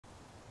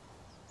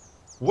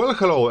Well,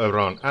 hello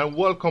everyone, and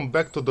welcome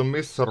back to the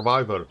Mist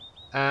Survivor.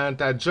 And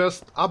I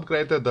just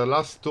upgraded the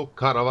last two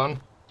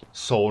caravan,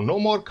 so no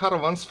more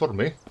caravans for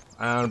me.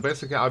 And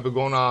basically I'll be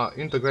gonna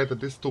integrate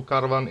these two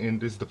caravan in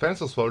this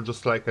defense as well,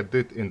 just like I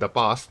did in the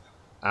past.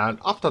 And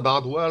after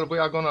that, well, we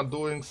are gonna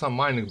doing some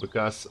mining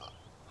because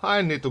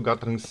I need to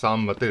gathering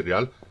some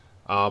material.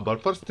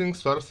 But first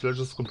things first, let's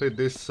just complete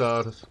this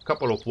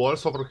couple of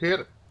walls over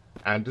here.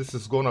 And this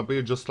is gonna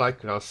be just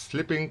like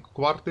sleeping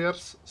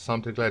quarters,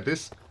 something like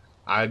this.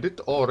 I did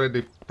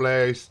already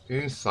place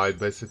inside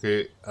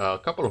basically a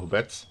couple of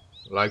beds,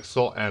 like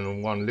so,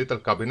 and one little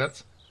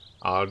cabinet.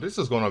 This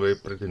is gonna be a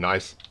pretty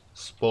nice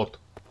spot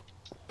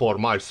for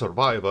my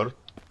survivor.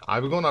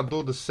 I'm gonna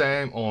do the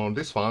same on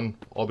this one.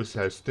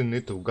 Obviously I still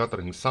need to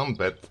gathering some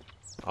bed,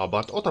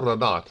 but other than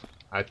that,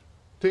 I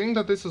think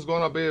that this is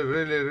gonna be a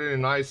really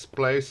nice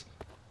place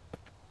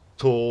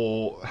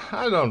to,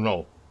 I don't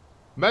know,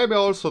 maybe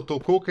also to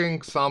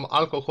cooking some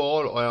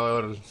alcohol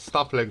or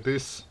stuff like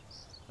this.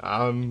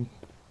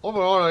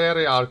 Overall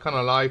area I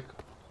kinda like,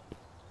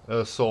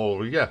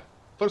 so yeah.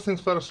 First things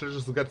first, let's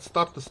just get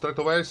started straight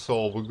away,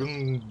 so we're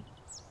gonna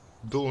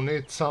do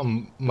need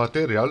some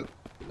material.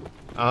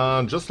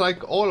 And just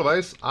like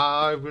always,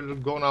 I will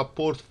gonna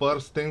put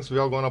first things, we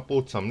are gonna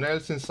put some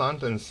nails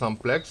inside and some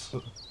planks,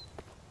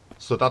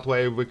 so that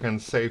way we can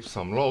save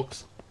some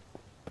logs.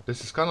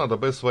 This is kinda the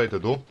best way to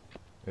do,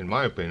 in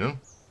my opinion.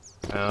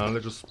 And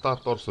let's just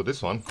start also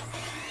this one.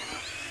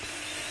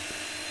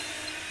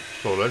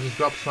 So let's just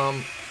grab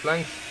some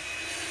planks.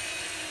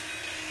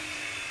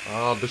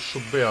 This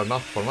should be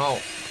enough for now.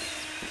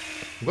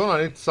 I'm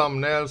gonna need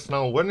some nails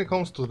now. When it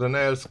comes to the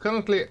nails,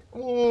 currently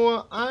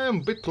I am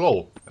a bit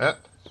low.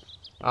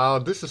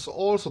 This is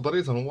also the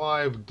reason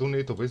why I do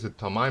need to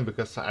visit a mine,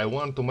 because I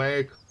want to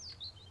make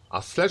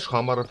a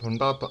sledgehammer. From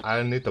that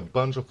I need a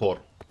bunch of ore.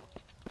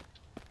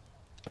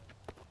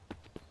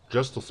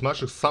 Just to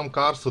smash some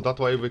cars, so that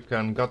way we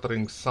can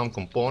gathering some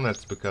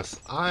components, because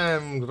I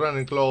am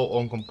running low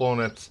on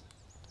components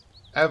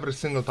every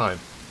single time.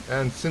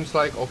 And seems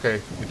like,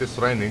 okay, it is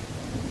raining.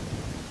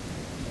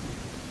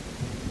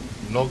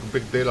 No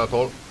big deal at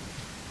all.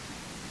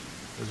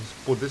 Let's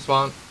just put this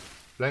one,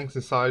 planks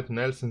inside,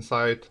 nails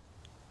inside.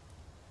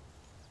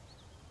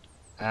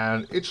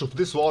 And each of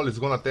this wall is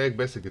gonna take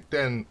basically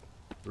 10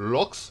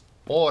 logs,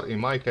 or in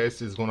my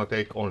case it's gonna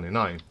take only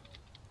 9.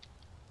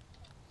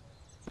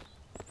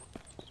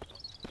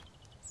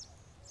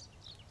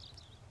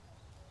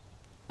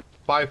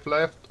 Five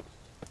left.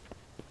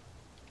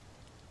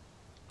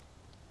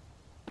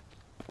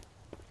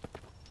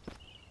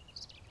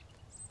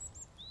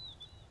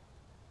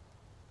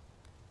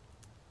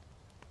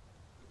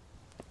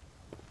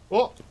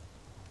 Oh!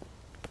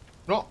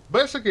 No,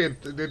 basically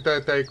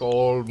it take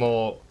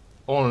almost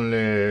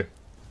only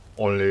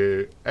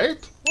 8?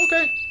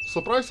 Okay,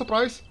 surprise,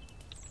 surprise.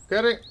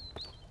 Carry.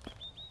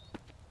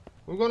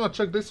 We're gonna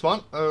check this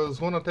one. It's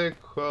gonna take,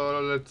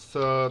 let's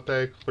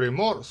take 3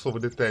 more, so we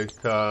did take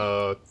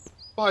 5.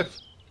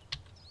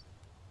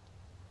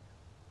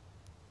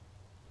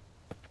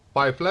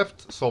 5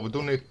 left, so we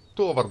do need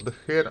 2 over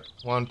here.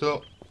 1,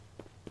 2.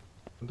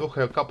 We do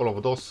have a couple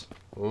of those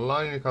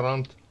lining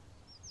around.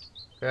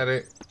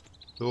 Carry.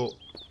 2.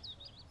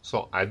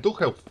 So I do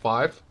have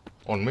 5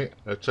 on me.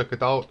 Let's check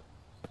it out.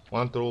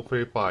 1, 2,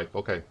 3, 5.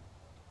 Okay.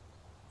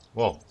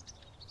 Whoa.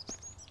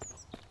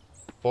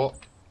 4.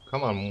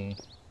 Come on.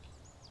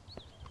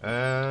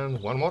 And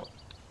 1 more.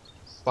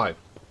 5.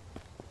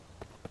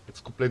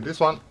 Let's complete this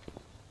one.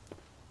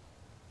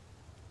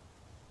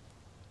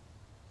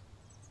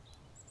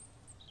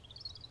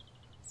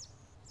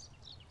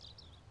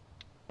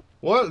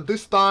 Well,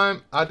 this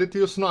time I did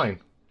use 9.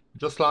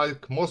 Just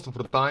like most of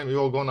the time,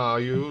 you're gonna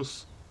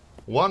use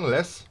 1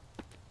 less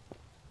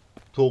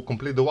to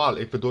complete the wall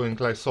if you're doing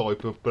like so.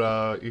 If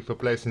you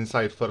place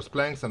inside first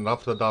planks and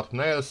after that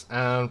nails,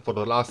 and for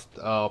the last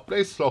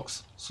place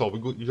logs, so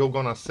you're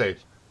gonna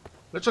save.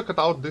 Let's check it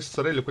out this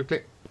really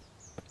quickly.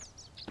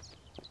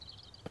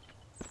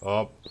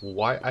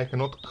 Why I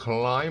cannot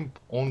climb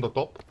on the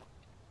top?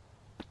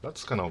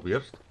 That's kind of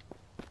weird.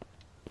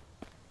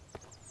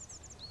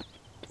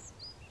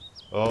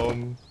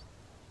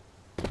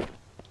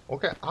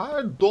 Okay,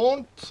 I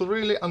don't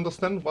really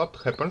understand what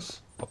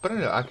happens.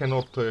 Apparently I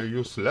cannot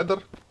use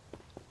leather,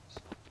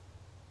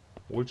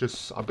 which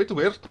is a bit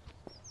weird.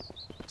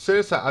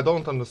 Seriously, I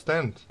don't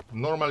understand.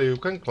 Normally you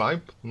can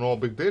climb, no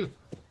big deal.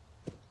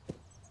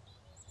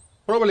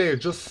 Probably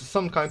just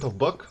some kind of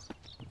bug.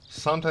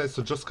 Sometimes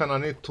you just kinda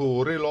need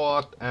to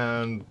reload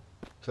and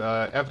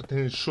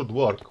everything should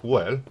work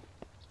well.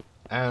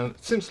 And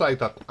it seems like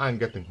that I'm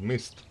getting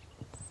missed.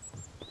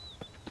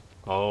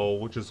 Oh,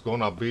 which is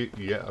gonna be,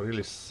 yeah,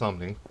 really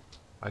something.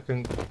 I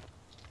cannot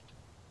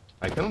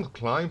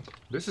climb.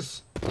 This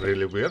is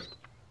really weird.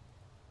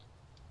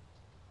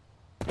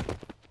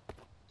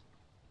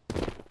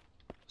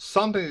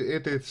 Something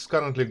it is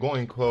currently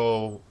going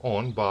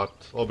on, but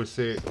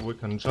obviously we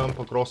can jump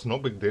across, no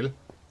big deal.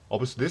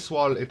 Obviously this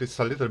wall, it is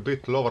a little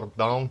bit lower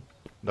down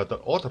than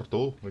the other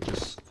two, which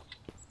is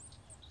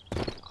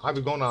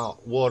I'm gonna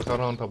work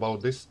around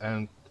about this,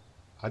 and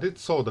I did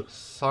saw the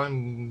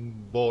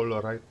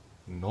symbol, right?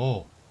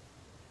 No.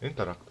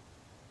 Interact.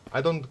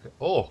 I don't...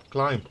 Oh,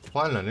 climb.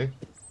 Finally.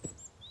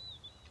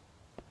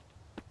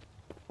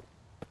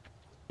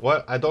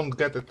 Well, I don't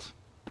get it.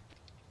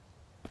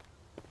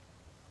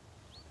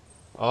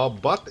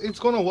 But it's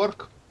gonna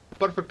work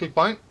perfectly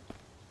fine.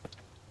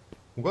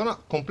 I'm gonna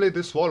complete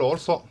this wall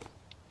also.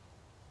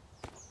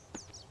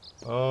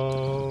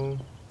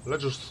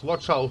 Let's just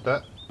watch out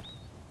there,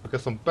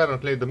 because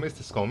apparently the mist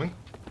is coming.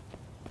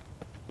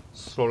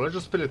 So let's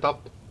just fill it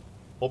up,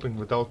 hoping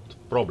without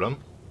problem.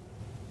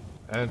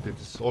 And it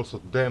is also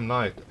damn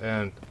night,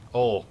 and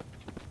oh,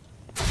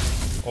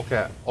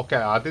 okay,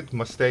 I did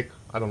mistake.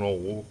 I don't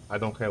know, I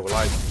don't have a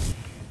light.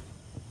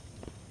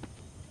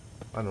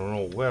 I don't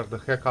know where the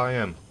heck I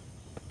am.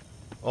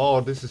 Oh,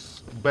 this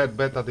is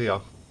bad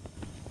idea.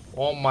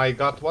 Oh my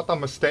god, what a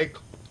mistake.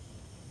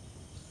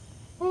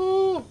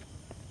 Oh,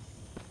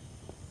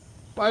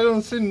 I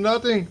don't see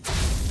nothing.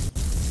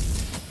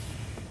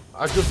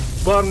 I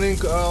just burning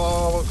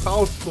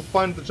house to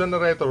find the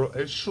generator.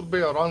 It should be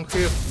around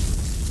here.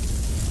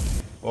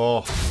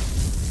 Oh.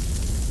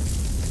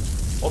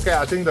 Okay,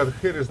 I think that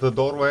here is the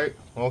doorway.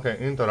 Okay,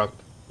 interact.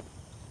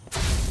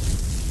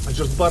 I'm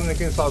just burning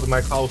inside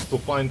my house to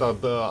find out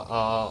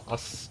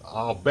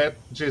a bed.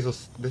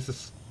 Jesus, this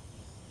is...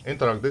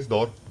 Interact this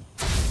door.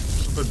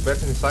 Should be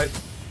bed inside.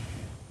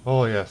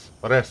 Oh yes,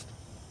 rest.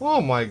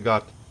 Oh my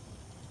god.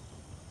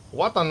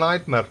 What a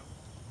nightmare.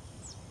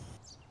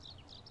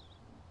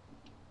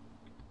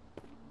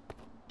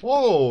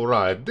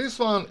 Alright, this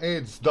one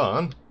is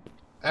done.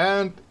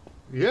 And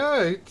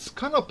yeah, it's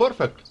kinda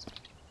perfect.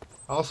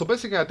 So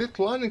basically I did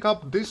lining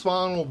up this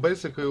one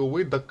basically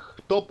with the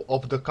top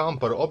of the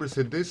camper.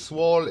 Obviously this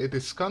wall, it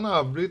is kinda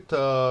a bit,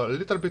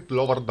 little bit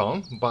lower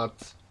down,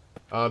 but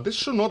this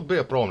should not be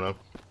a problem.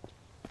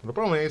 The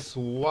problem is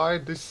why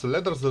these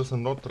ladders are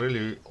not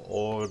really,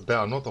 or they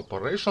are not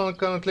operational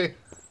currently.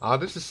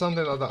 This is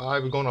something that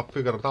I'm gonna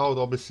figure it out.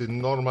 Obviously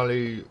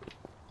normally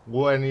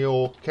when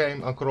you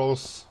came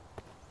across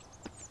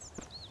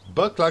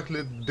bug like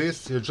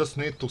this, you just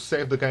need to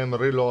save the game,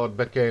 reload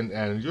back in,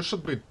 and you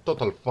should be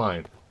total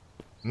fine.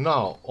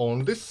 Now,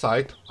 on this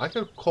side, I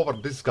can cover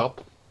this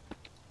gap,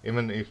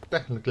 even if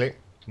technically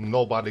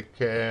nobody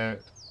can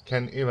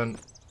even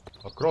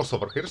cross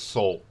over here,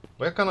 so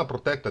we're kinda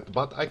protected,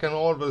 but I can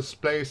always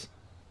place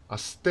a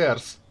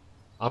stairs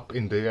up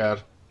in the air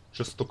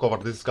just to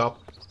cover this gap.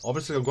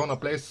 Obviously, I'm gonna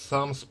place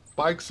some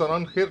spikes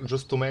around here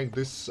just to make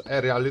this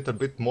area a little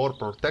bit more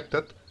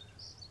protected.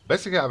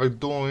 Basically, I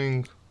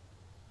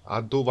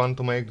do want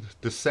to make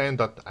the same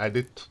that I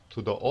did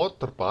to the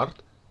other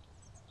part.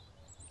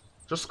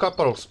 Just a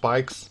couple of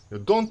spikes, you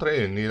don't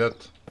really need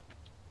it,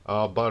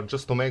 but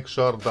just to make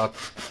sure that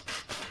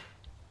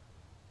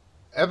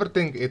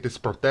everything it is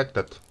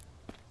protected.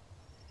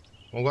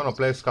 I'm gonna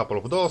place a couple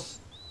of those.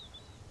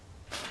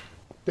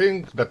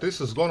 Think that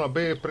this is gonna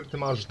be pretty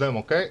much them,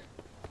 okay?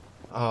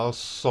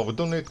 So we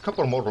do need a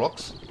couple more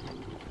locks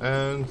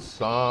and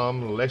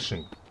some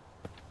lashing.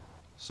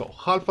 So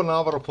half an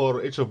hour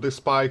for each of these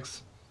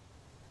spikes.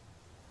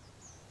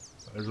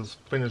 Let's just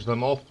finish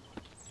them off.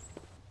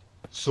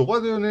 So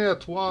what do you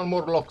need? One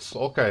more locks.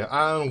 Okay,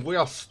 and we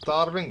are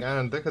starving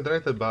and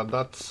dehydrated, but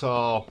that's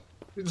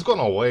it's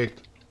gonna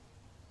wait.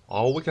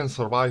 We can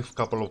survive a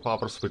couple of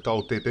hours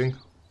without eating.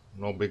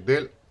 No big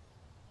deal.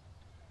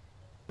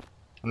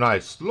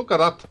 Nice, look at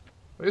that.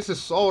 This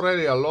is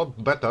already a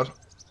lot better.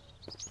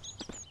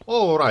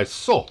 Alright,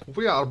 so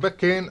we are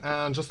back in,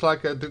 and just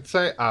like I did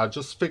say, I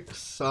just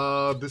fix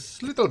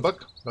this little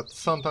bug that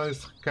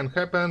sometimes can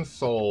happen.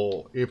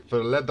 So if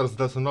ladders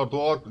does not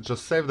work,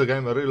 just save the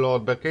game,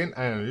 reload back in,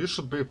 and you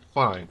should be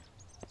fine.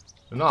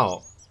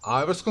 Now,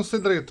 I was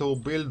considering to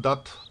build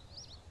that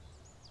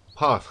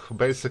path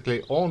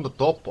basically on the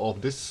top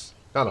of this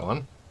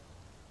caravan.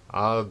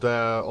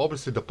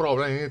 Obviously the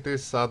problem it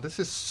is this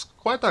is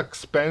quite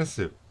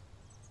expensive.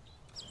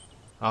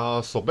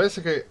 So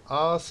basically,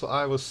 as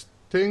I was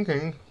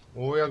thinking,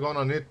 we are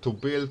gonna need to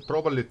build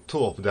probably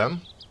 2 of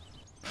them.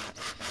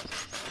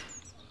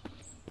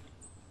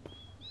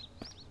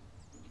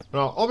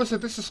 Now, obviously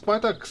this is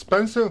quite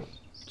expensive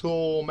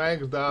to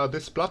make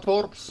these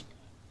platforms.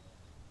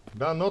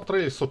 They are not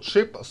really so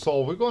cheap,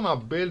 so we're gonna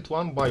build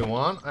one by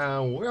one,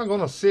 and we are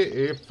gonna see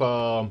if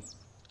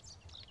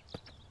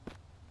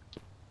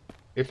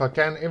I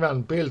can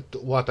even build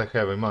what I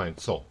have in mind.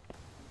 So,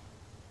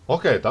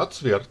 okay,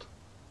 that's weird.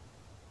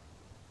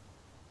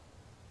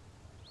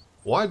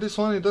 Why this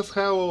one it does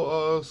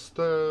have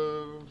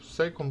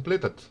say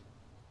completed?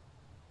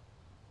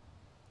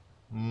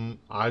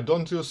 I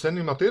don't use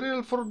any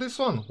material for this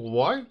one.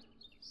 Why?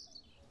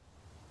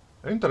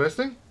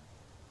 Interesting.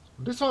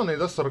 This one it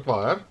does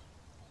require.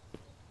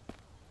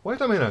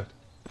 Wait a minute.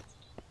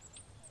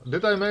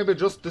 Did I maybe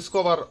just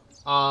discover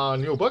a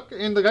new bug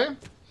in the game?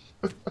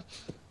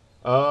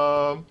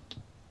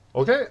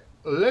 Okay,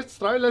 let's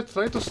try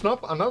to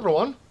snap another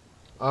one.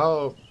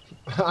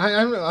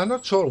 I'm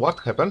not sure what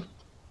happened.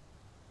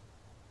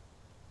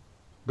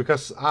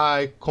 because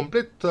I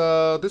complete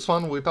this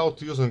one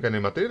without using any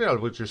material,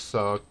 which is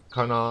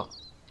kinda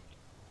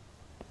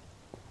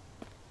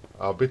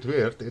a bit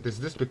weird. It is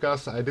this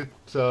because I did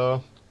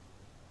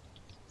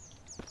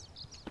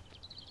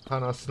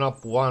kinda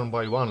snap one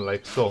by one,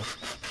 like so.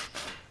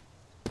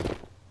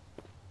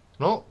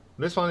 No,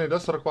 this one it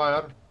does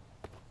require,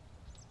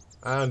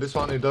 and this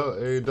one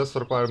it does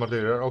require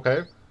material.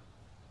 Okay.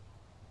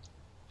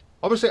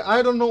 Obviously,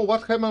 I don't know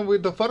what happened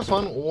with the first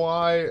one,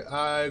 why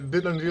I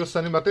didn't use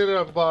any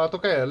material, but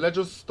okay, let's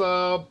just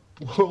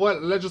well,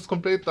 let's just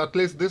complete at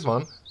least this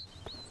one.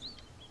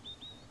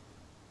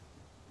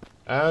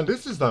 And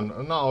this is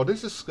done. Now,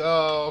 this is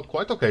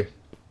quite okay.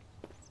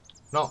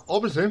 Now,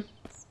 obviously,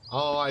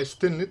 I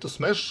still need to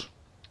smash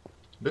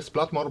this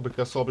platform,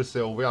 because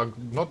obviously we are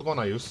not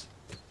gonna use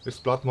this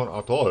platform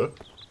at all.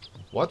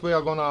 What we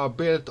are gonna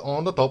build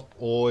on the top,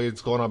 or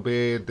it's gonna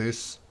be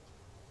this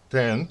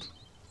tent.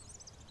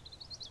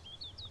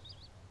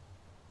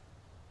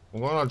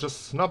 We're gonna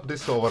just snap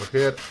this over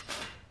here.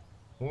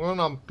 We're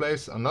gonna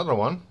place another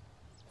one.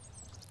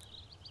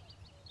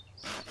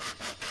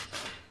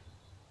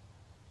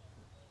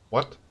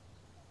 What?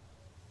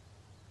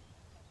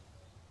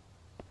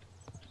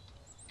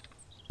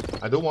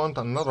 I do want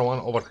another one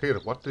over here.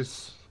 What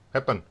is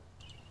happened?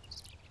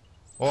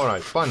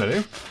 Alright,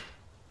 finally.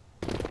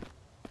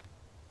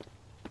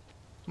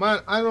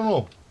 Man, I don't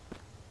know.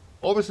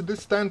 Obviously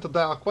this tent, they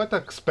are quite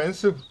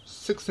expensive.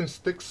 16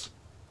 sticks.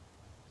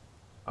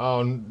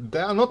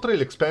 They are not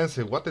really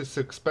expensive. What is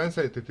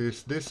expensive? It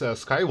is this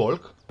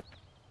skywalk.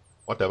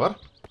 Whatever.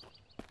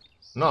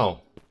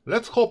 Now,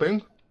 let's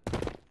hoping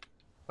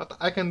that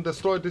I can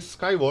destroy this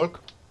skywalk.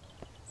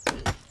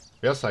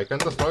 Yes, I can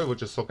destroy,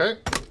 which is okay.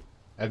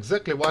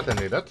 Exactly what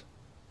I needed.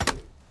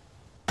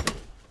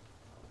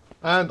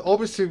 And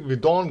obviously we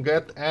don't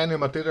get any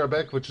material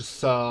back, which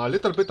is a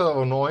little bit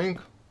annoying.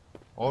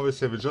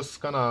 Obviously we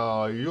just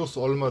gonna use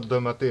all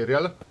the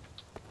material.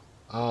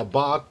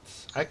 But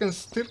I can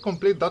still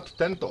complete that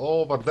tent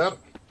over there.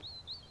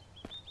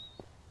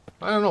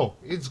 I don't know,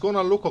 it's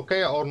gonna look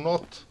okay or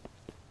not.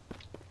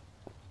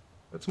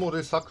 Let's move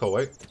this sack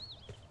away.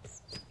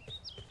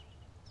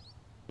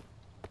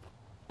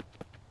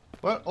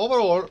 Well,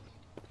 overall,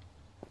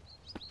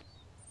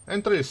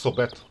 entry is so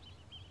bad.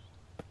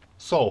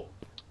 So,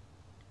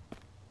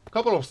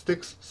 couple of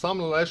sticks, some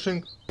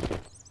lashing,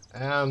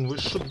 and we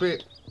should be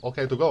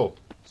okay to go.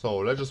 So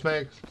let's just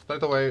make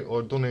straight away,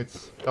 or do need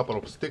a couple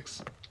of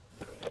sticks.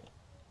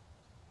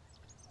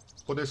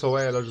 Put this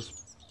away, let's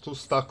just 2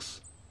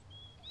 stacks.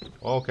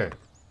 Okay.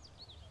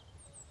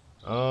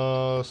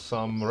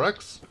 Some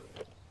racks.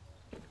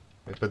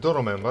 If I do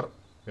remember.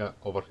 Yeah,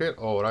 over here.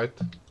 Alright,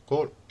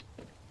 cool.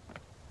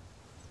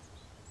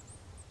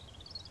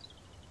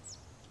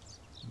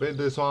 Build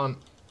this one.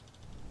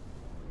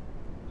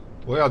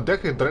 We are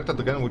dehydrated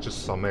again, which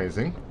is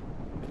amazing.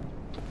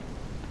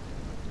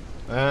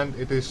 And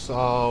it is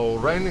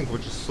raining,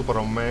 which is super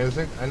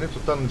amazing. I need to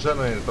turn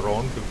generator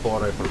on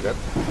before I forget.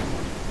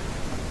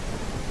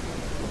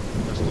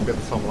 Just to get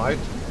some light.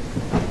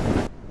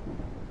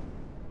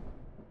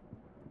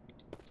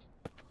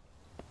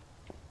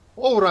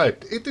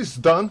 Alright, it is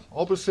done.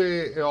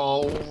 Obviously,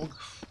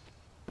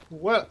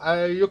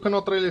 well, you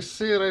cannot really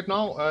see right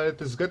now.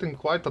 It is getting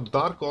quite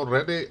dark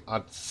already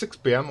at 6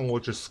 PM,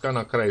 which is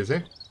kinda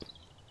crazy.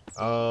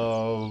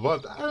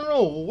 But I don't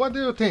know, what do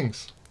you think?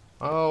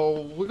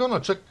 We're gonna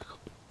check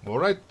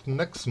right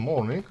next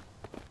morning.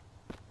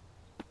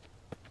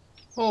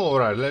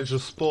 Alright, let's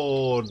just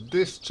put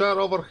this chair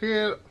over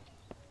here.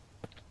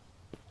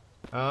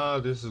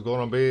 This is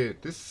gonna be...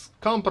 These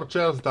camper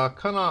chairs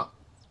that kinda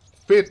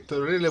fit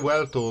really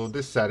well to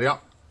this area.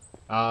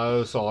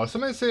 So as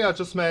you may see, I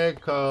just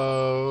make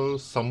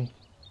some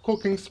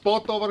cooking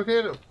spot over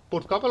here.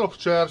 Put a couple of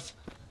chairs.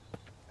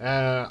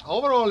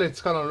 Overall,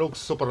 it's kinda looks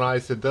super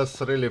nice. It does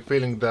really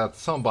feeling that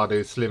somebody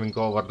is living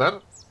over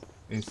there.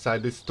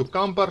 Inside these 2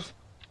 campers.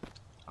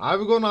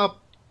 I'm gonna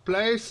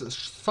place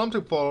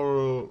something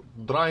for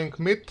drying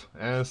meat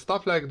and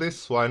stuff like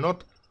this, why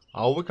not?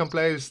 We can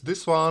place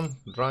this one,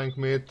 drying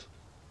meat,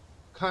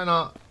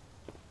 kinda,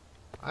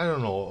 I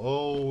don't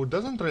know,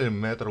 doesn't really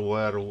matter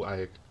where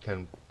I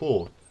can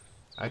put.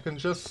 I can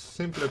just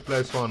simply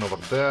place one over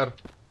there.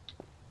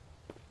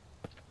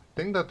 I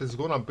think that is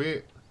gonna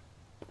be,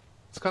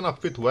 it's gonna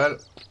fit well.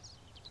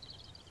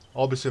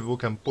 Obviously we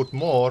can put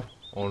more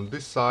on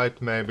this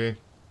side maybe.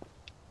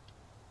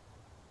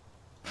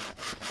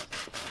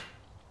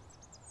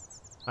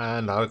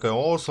 And I can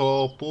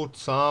also put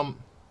some...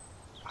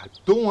 I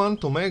do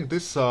want to make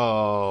this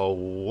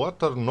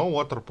water... No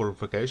water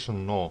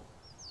purification, no.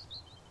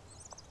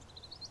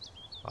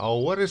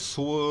 Where is...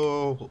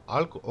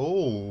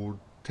 oh,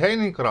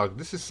 tanning rack.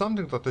 This is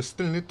something that I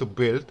still need to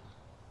build.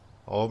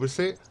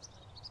 Obviously.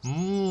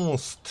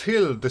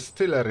 Still,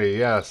 distillery,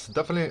 yes.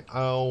 Definitely,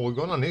 we're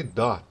gonna need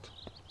that.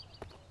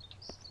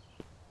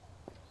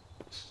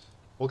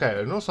 Okay,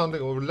 you know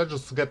something? Let's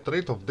just get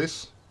rid of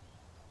this.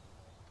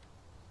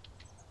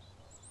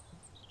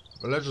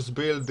 Let's just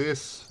build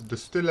this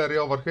distillery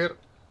over here.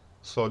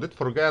 So I did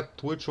forget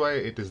which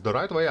way it is the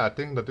right way. I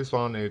think that this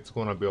one it's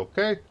gonna be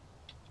okay.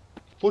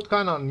 Put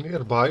kinda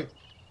nearby.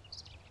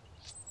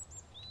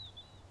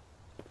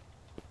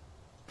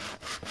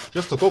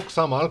 Just to cook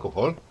some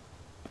alcohol.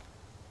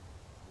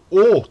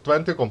 Oh,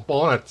 20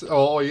 components.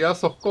 Oh,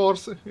 yes, of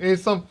course. In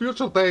some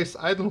future days,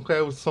 I don't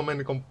have so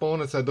many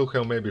components. I do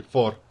have maybe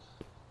 4.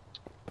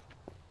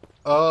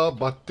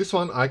 But this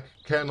one, I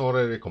can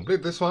already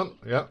complete this one.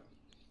 Yeah.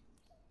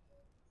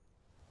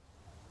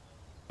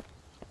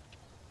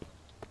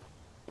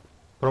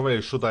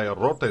 Probably should I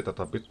rotate it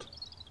a bit.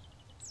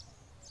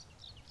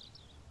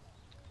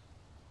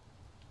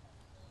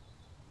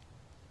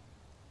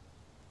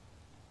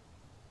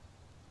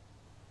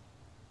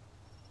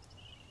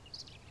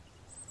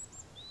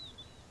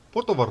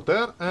 Put over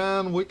there,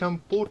 and we can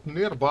put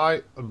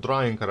nearby a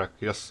drying rack,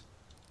 yes.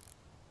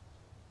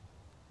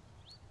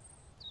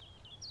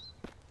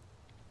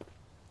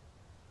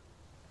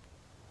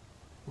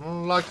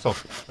 Like so.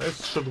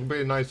 This should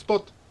be a nice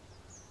spot.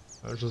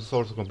 Let's just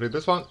also complete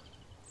this one.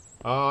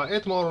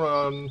 8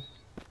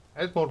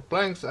 more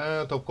planks,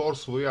 and of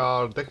course we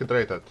are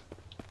dehydrated.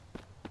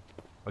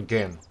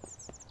 Again.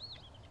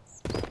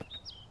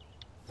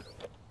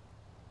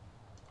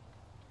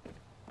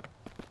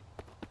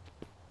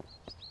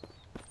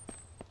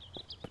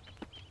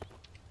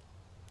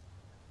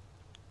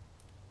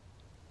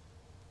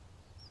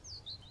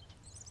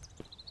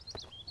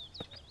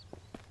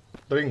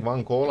 Drink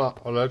 1 cola,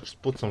 let's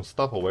put some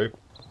stuff away.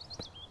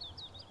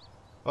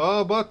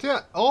 But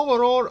yeah,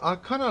 overall I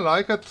kinda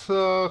like it,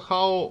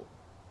 how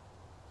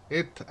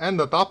it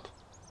ended up.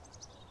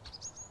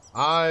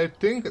 I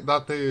think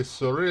that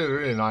is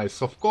really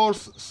nice. Of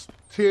course,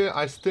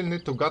 I still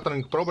need to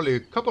gathering probably a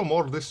couple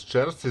more of these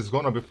chairs is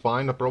gonna be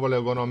fine. I'm probably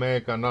gonna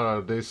make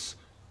another this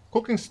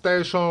cooking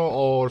station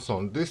also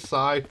on this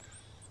side.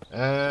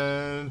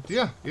 And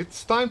yeah,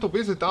 it's time to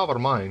visit our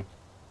mine.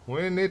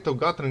 We need to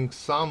gathering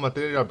some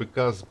material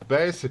because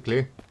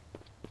basically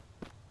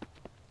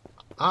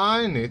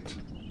I need...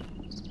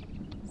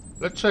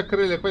 Let's check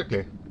really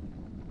quickly.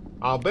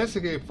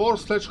 Basically for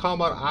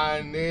sledgehammer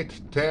I need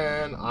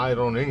 10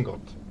 iron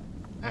ingot.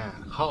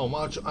 And how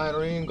much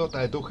iron ingot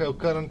I do have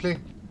currently?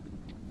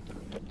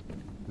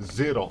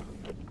 0.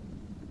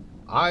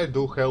 I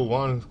do have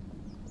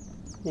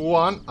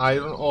one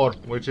iron ore,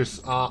 which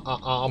is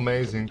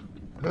amazing.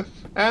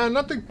 And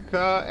nothing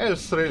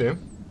else really.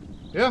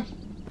 Yeah.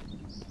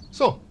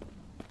 So,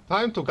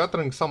 time to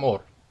gathering some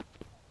more.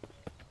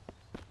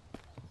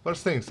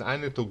 First things, I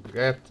need to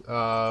get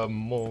a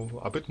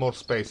bit more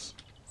space.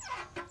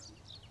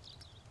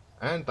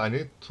 And I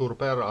need to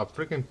repair a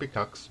freaking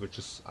pickaxe, which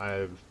is...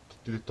 I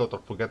did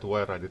totally forget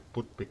where I did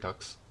put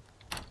pickaxe.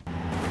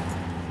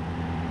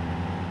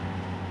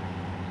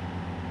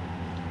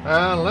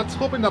 And let's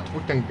hope that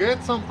we can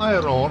get some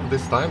iron ore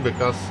this time,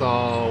 because,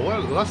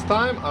 well, last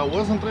time I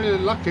wasn't really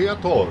lucky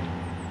at all.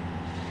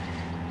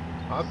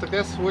 But I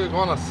guess we're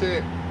gonna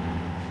see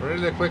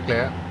really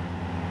quickly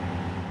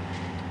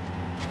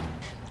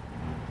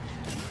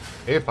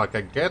if I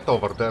can get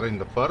over there in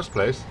the first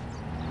place.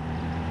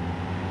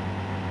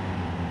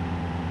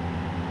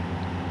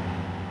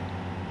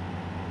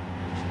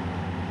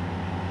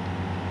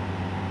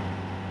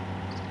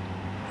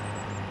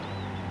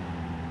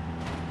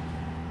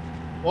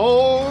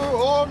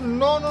 Oh,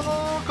 no, no,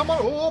 no, come on,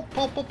 oh,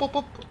 pop, pop, pop,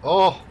 pop,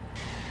 oh,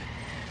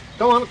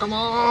 come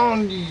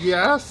on,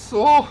 yes,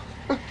 oh,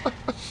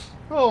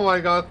 oh my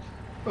god,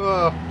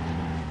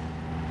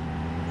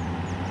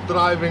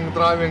 driving,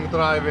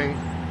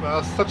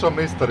 such a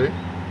mystery.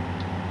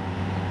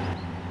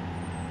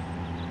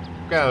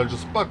 Okay, I'll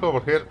just park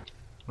over here,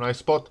 nice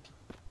spot.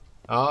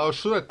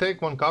 Should I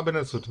take 1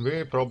 cabinet with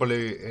me?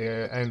 Probably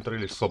ain't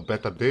really so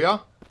bad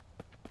idea.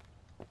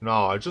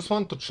 Now, I just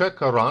want to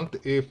check around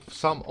if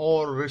some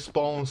ore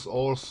respawns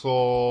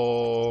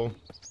also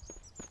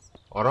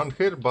around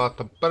here, but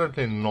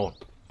apparently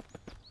not.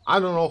 I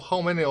don't know how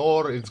many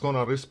ore it's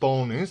gonna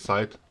respawn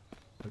inside.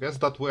 I guess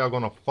that we are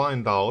gonna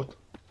find out.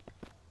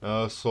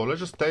 So let's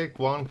just take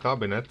 1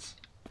 cabinet.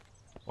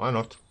 Why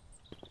not?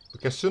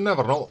 Because you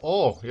never know.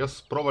 Oh,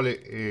 yes, probably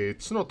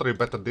it's not really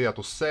bad idea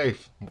to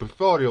save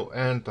before you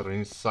enter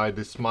inside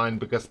this mine,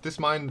 because this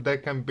mine, they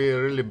can be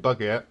really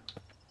buggy.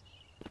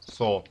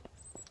 So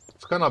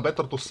it's kinda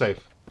better to save.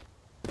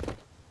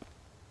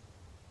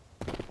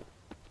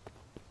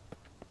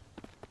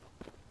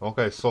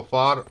 Okay, so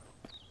far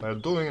we're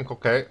doing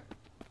okay.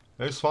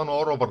 There's 1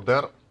 ore over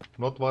there,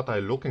 not what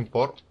I'm looking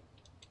for.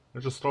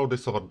 Let's just throw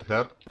this over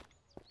there.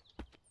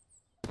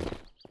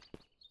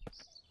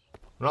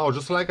 Now,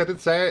 just like I did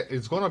say,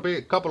 it's gonna be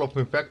a couple of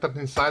infected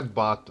inside,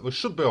 but we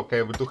should be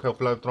okay. We do have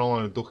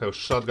flamethrower, we do have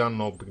shotgun,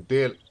 no big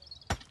deal.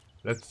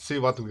 Let's see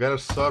what we get.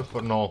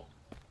 Surfer, no.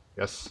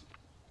 Yes.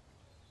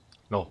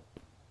 No.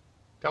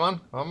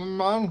 Come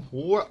on.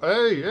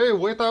 Hey,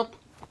 wait up.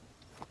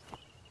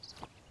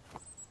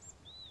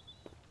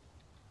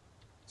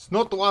 It's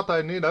not what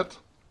I needed.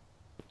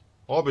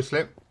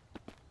 Obviously.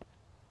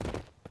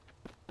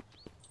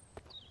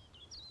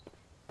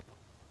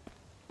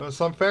 There's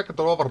some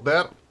factor over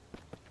there.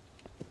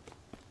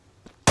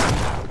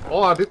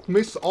 Oh, I did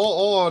miss.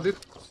 Oh, I did.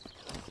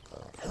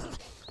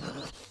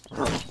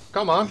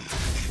 Come on.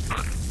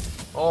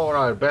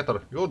 Alright,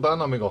 better. You're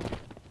done, amigo.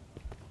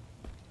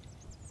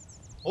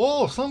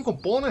 Oh, some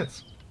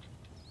components.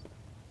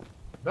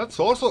 That's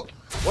also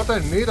what I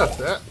needed.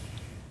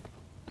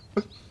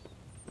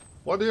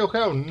 What do you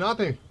have?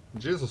 Nothing.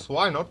 Jesus,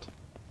 why not?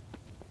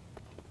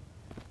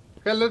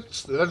 Okay,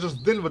 let's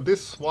just deal with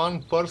this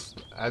one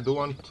first. I do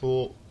want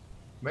to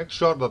make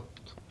sure that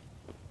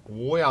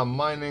we are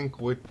mining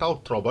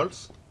without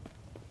troubles.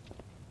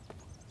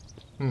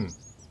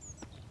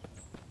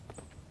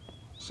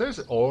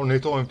 Seriously? Oh,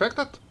 need to infect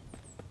it?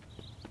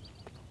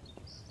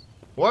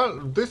 Well,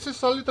 this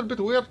is a little bit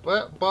weird,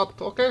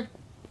 but okay.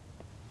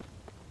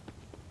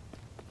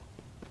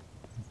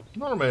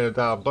 Normally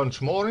there are a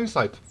bunch more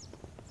inside.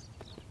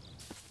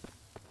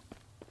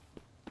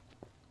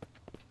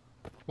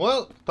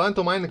 Well, time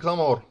to mine some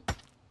more.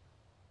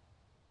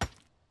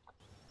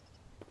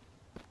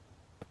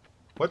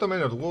 Wait a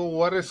minute,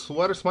 where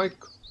is my...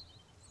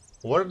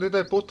 Where did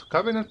I put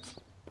cabinet?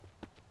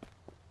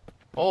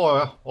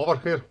 Oh, over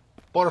here.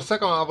 For a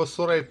second I was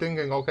already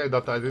thinking, okay,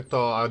 that I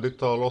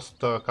did lost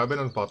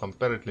cabinet, but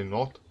apparently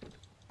not.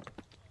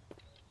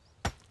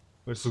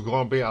 This is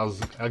gonna be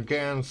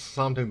again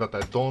something that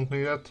I don't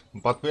need it,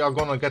 but we are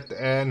gonna get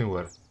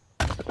anywhere.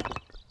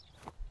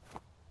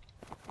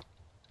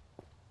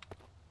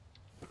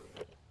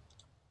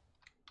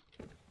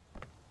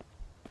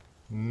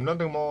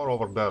 Nothing more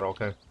over there,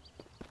 okay.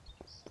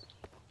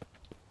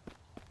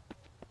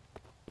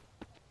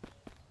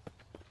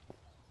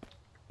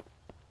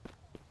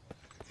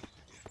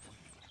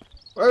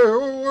 Hey,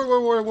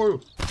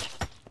 wait.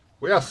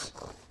 Yes.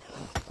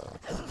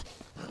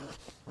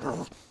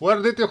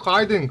 Where did you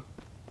hiding?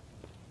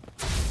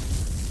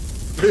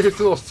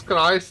 Jesus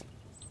Christ.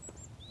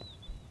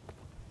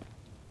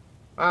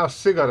 Ah,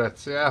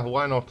 cigarettes, yeah,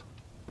 why not?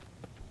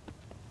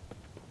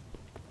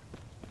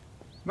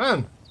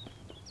 Man,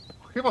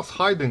 he was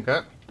hiding,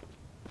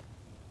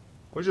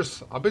 which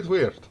is a bit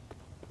weird.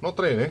 Not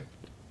really.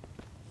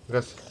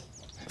 Because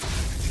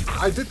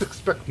I did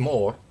expect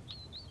more.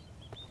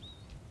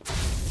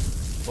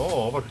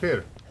 Oh, over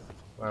here.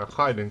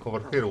 Hiding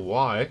over here,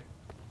 why?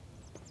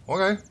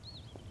 Okay.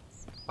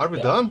 Are we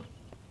done?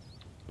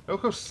 You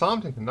have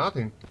something,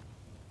 nothing.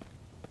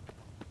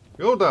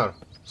 You're there,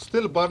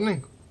 still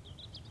burning.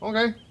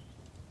 Okay.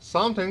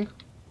 Something.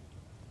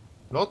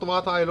 Not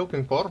what I'm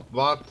looking for,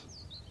 but...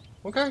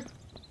 Okay.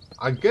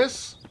 I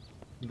guess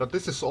that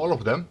this is all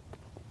of them.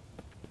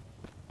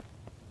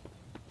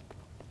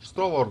 Just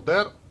over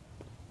there.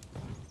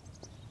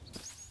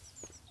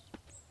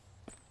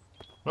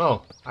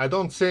 No, I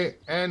don't see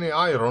any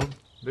iron.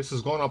 This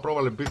is gonna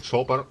probably be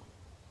chopper.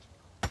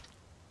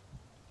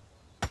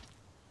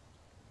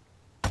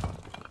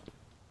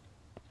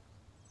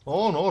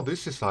 Oh no,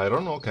 this is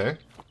iron, okay.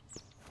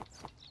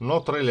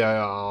 Not really,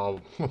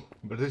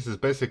 but this is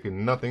basically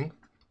nothing.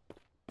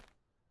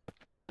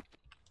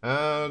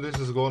 And this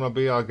is gonna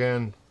be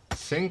again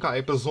zinc,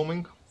 I'm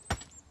presuming.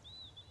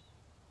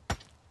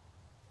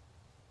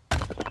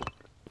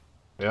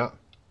 Yeah,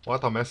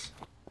 what a mess.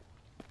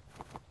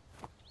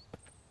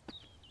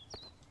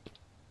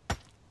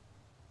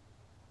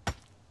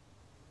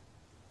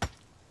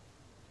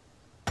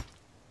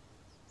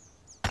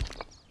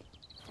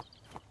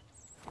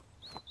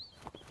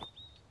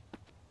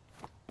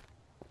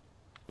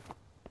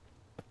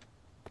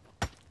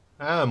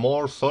 And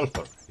more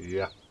sulfur,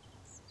 yeah.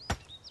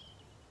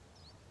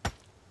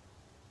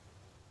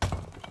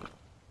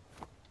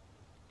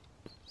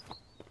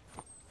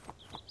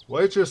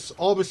 Which is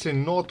obviously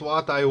not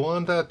what I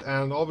wanted,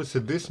 and obviously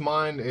this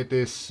mine, it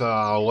is,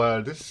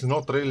 well, this is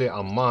not really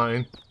a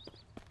mine.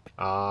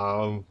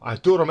 I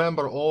do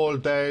remember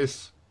old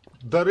days,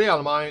 the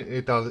real mine,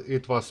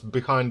 it was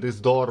behind this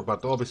door,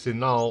 but obviously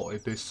now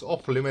it is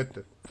off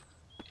limit.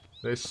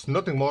 There's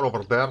nothing more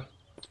over there.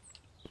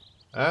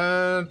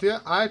 And yeah,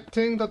 I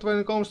think that when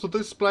it comes to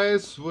this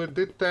place, we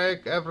did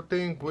take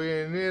everything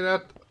we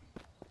needed.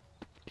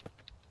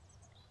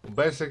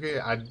 Basically,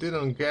 I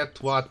didn't get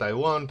what I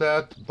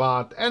wanted,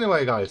 but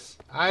anyway guys,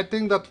 I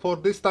think that for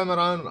this time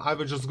around, I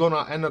will just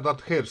gonna end it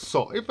up here.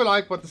 So, if you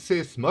like what you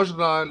see, smash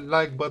the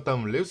like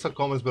button, leave some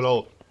comments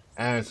below,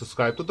 and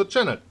subscribe to the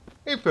channel,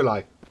 if you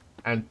like.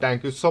 And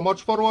thank you so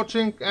much for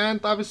watching,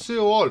 and I will see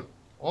you all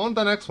on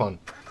the next one.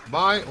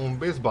 Bye und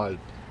bis bald.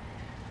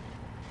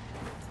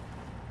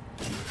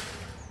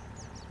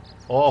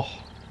 Oh,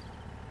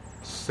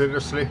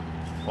 seriously?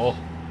 Oh,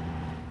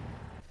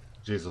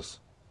 Jesus.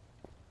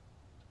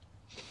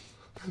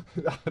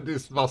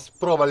 This was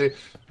probably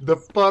the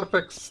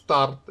perfect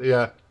start,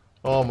 yeah.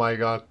 Oh my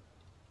god.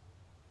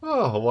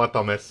 Oh, what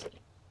a mess.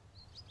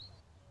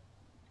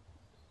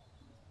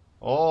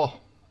 Oh.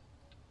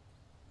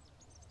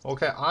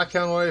 Okay, I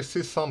can already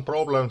see some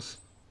problems.